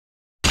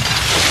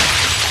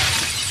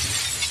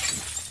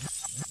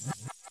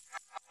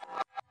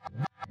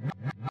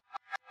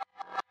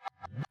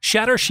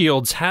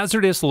Shat-R-Shield's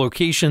Hazardous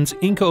Locations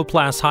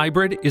Incoplas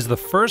Hybrid is the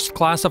first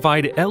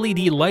classified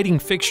LED lighting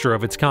fixture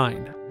of its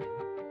kind.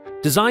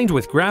 Designed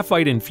with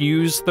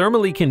graphite-infused,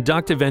 thermally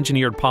conductive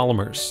engineered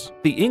polymers,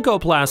 the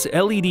Incoplas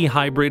LED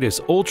Hybrid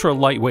is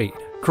ultra-lightweight,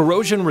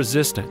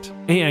 corrosion-resistant,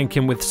 and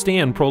can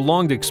withstand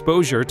prolonged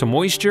exposure to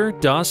moisture,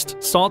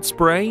 dust, salt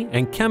spray,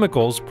 and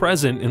chemicals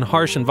present in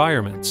harsh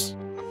environments.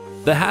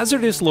 The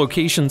Hazardous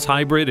Locations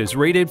Hybrid is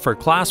rated for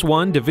Class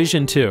 1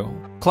 Division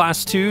 2,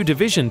 Class 2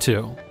 Division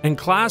 2, and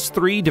Class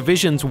 3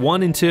 Divisions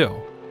 1 and 2,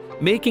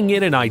 making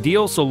it an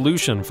ideal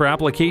solution for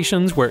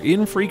applications where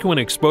infrequent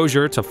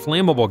exposure to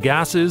flammable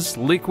gases,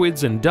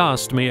 liquids, and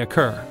dust may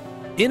occur.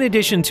 In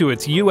addition to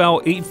its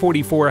UL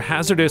 844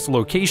 Hazardous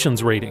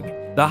Locations rating,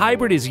 the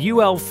hybrid is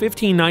UL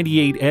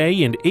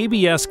 1598A and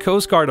ABS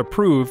Coast Guard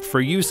approved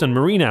for use in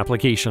marine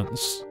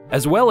applications,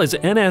 as well as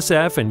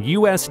NSF and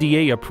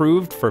USDA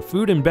approved for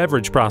food and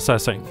beverage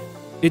processing.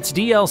 It's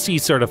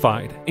DLC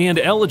certified and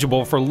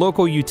eligible for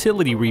local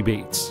utility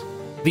rebates.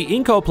 The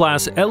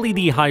Incoplas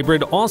LED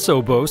Hybrid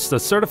also boasts a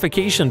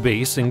certification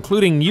base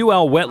including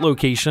UL Wet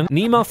Location,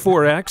 NEMA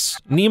 4X,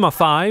 NEMA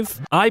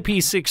 5,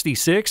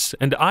 IP66,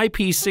 and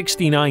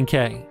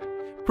IP69K,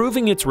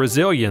 proving its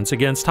resilience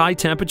against high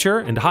temperature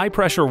and high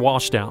pressure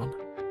washdown.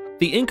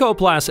 The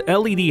Incoplas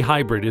LED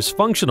Hybrid is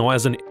functional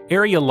as an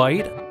area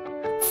light,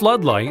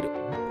 floodlight,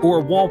 or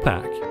wall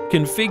pack,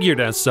 configured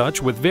as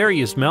such with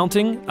various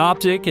mounting,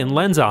 optic, and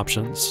lens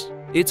options.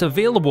 It's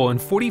available in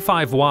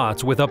 45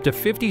 watts with up to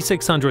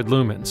 5600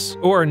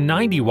 lumens, or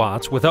 90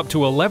 watts with up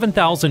to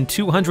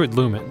 11,200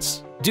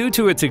 lumens. Due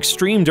to its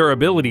extreme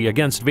durability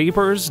against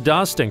vapors,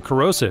 dust, and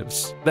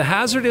corrosives, the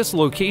Hazardous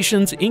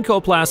Locations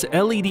Incoplas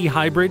LED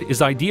Hybrid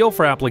is ideal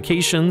for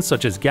applications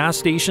such as gas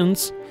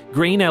stations,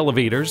 grain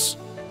elevators,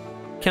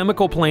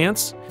 chemical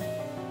plants,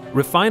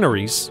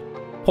 refineries,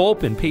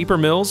 pulp and paper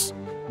mills,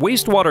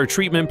 wastewater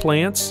treatment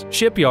plants,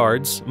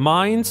 shipyards,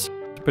 mines,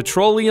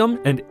 petroleum,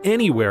 and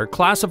anywhere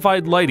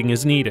classified lighting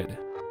is needed.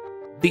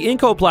 The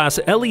Incoplas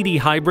LED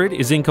Hybrid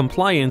is in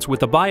compliance with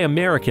the Buy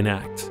American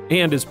Act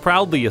and is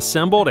proudly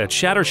assembled at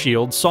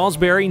Shat-R-Shield's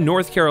Salisbury,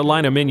 North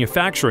Carolina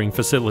manufacturing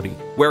facility,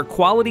 where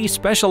quality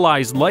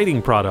specialized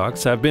lighting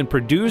products have been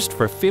produced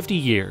for 50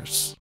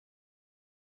 years.